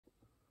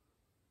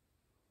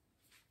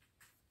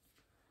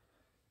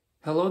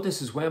Hello,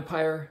 this is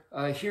wmpyr,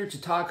 here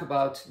to talk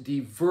about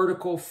the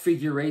vertical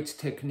figure eight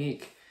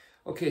technique.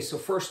 Okay, so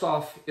first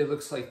off, it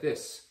looks like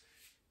this.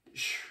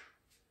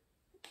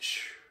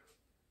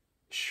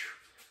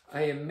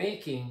 I am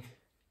making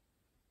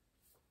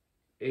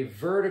a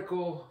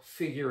vertical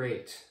figure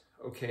eight,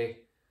 okay?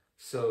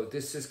 So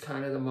this is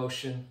kind of the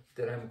motion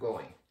that I'm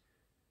going.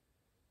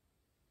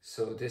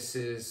 So this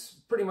is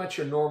pretty much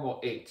your normal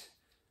eight.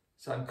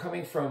 So I'm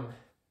coming from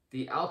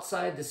the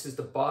outside, this is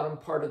the bottom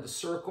part of the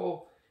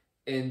circle,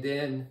 and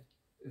then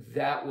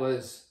that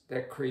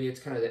creates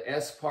kind of the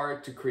S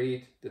part to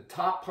create the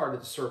top part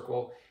of the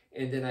circle,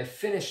 and then I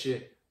finish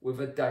it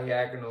with a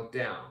diagonal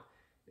down.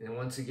 And then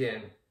once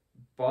again,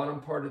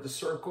 bottom part of the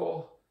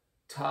circle,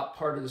 top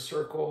part of the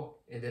circle,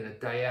 and then a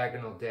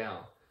diagonal down.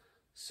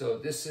 So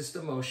this is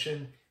the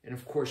motion, and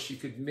of course you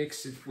could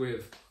mix it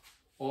with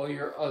all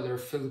your other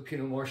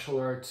Filipino martial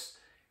arts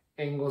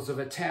angles of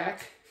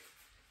attack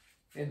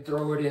and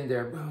throw it in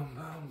there. Boom,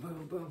 boom,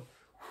 boom, boom.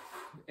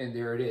 And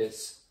there it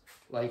is.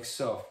 Like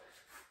so.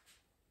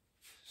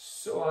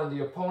 So on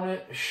the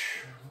opponent,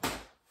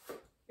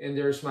 and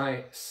there's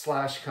my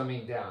slash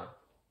coming down.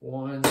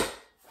 1,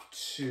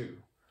 2.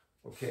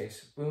 Okay,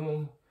 so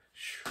boom,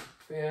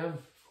 bam,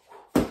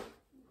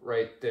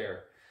 right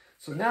there.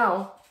 So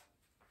now,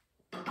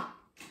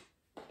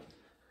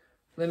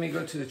 let me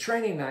go to the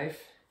training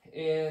knife,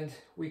 and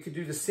we could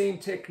do the same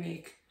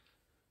technique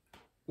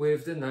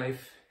with the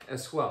knife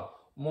as well.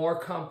 More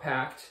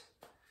compact,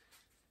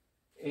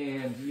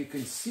 and you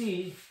can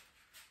see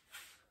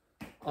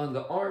on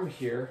the arm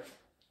here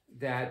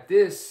that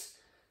this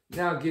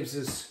now gives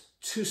us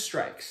 2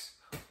 strikes.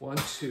 1,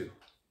 2.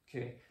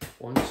 Okay,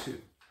 1, 2.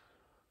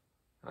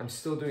 I'm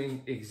still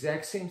doing the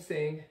exact same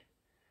thing,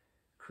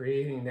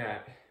 creating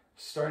that,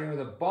 starting with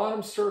a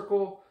bottom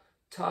circle,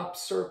 top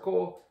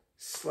circle,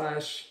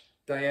 slash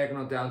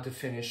diagonal down to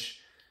finish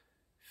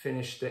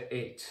the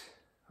 8.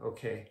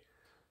 Okay,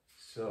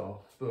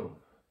 so boom,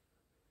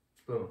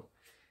 boom.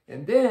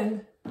 And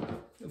then,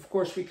 of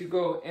course, we could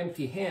go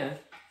empty hand.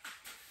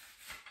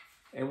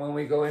 And when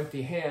we go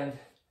empty hand,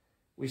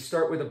 we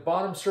start with a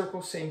bottom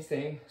circle, same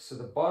thing. So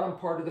the bottom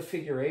part of the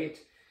figure 8,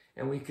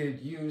 and we could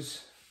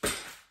use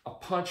a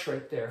punch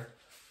right there.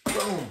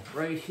 Boom,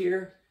 right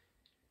here.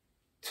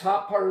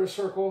 Top part of the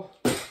circle,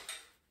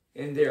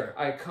 and there.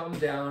 I come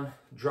down,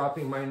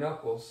 dropping my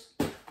knuckles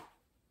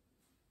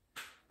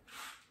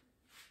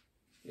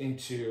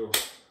into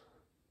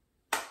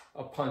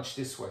a punch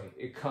this way.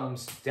 It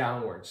comes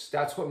downwards.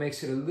 That's what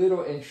makes it a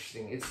little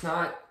interesting. It's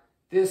not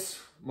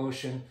this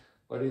motion,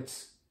 but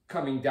it's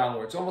coming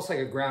downwards, almost like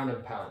a ground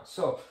and pound.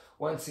 So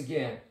once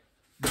again,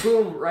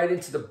 boom, right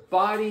into the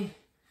body,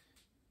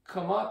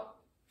 come up,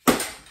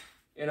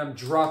 and I'm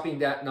dropping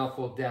that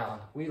knuckle down.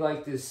 We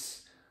like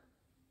this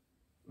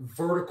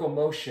vertical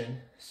motion,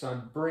 so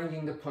I'm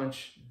bringing the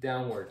punch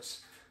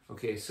downwards.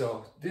 Okay,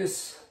 so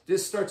this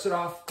starts it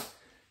off,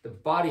 the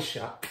body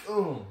shot,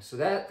 boom. So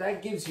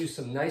that gives you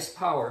some nice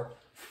power,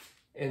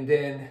 and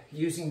then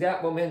using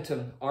that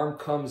momentum, arm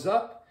comes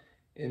up,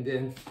 and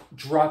then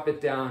drop it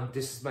down.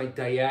 This is my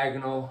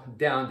diagonal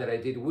down that I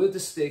did with the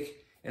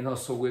stick and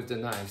also with the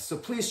knife. So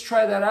please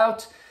try that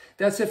out.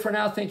 That's it for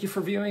now. Thank you for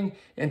viewing,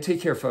 and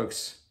take care,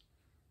 folks.